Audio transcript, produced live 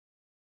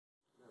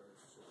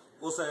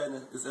What's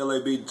happening? It's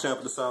LAB, the champ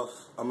of the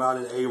South. I'm out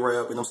in the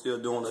A-Rap and I'm still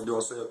doing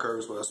sell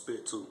curves where I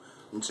spit to.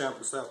 I'm the champ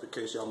of the South in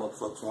case y'all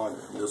motherfuckers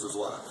wondering. This is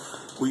why.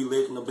 We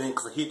lit in the bank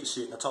cause I hit the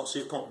shit and I talk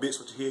shit, pump bitch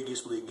with your head get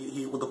split. Get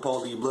hit with the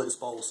pole, your blood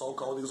exposed.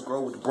 So-called niggas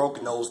grow with the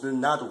broken nose, then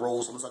not the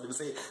rolls. Unless I didn't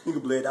say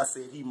nigga bled, I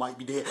said he might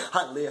be dead.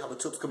 Hot lead, how the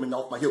tips coming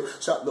off my hip.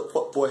 Shot look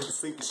fuck boy, had to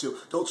sink the ship.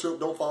 Don't trip,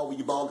 don't fall when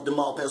you ball. Them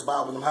all pass by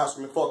when them house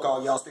screaming. Fuck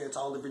all y'all stand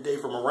tall every day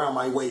from around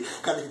my way.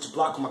 Gotta hit your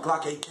block with my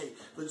Glock AK.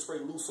 Let it spray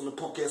loose on the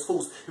punk ass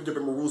fools. If they're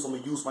my rules, I'm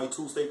gonna use my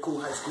tools. Stay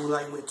cool, high school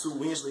I went to.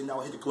 Wednesday, now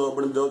I hit the club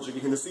with them dogs,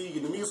 drinking Hennessy,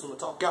 getting the music when I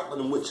talk out, let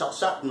them with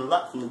shot and a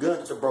lot from the gun.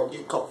 Get the bro,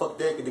 get caught, fuck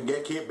that, get the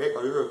gat kid back,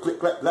 I hear a click,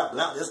 clap, blah,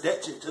 blah. That's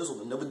that shit, that's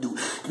what I never do.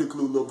 Get a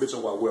clue, little bitch,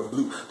 on why I wear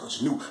blue.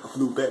 Thought you knew, I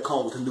flew back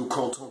home with a new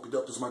chrome tone, picked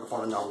up this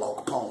microphone and now I'm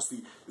all Capone.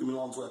 See, even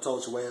though I'm what I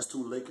told your ass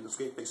too late in the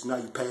skate face, now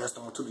you passed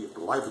on to the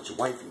life with your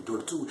wife and do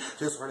it too.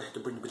 That's right, I had to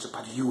bring the bitch up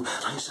out of you.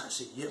 I ain't shot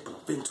shit yet, but I'm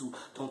fin to.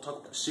 Don't talk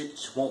about the shit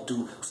that you won't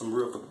do. Some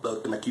real fuck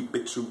thug, and I keep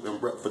it true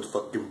and rep for the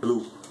fucking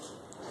blue.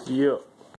 Yeah.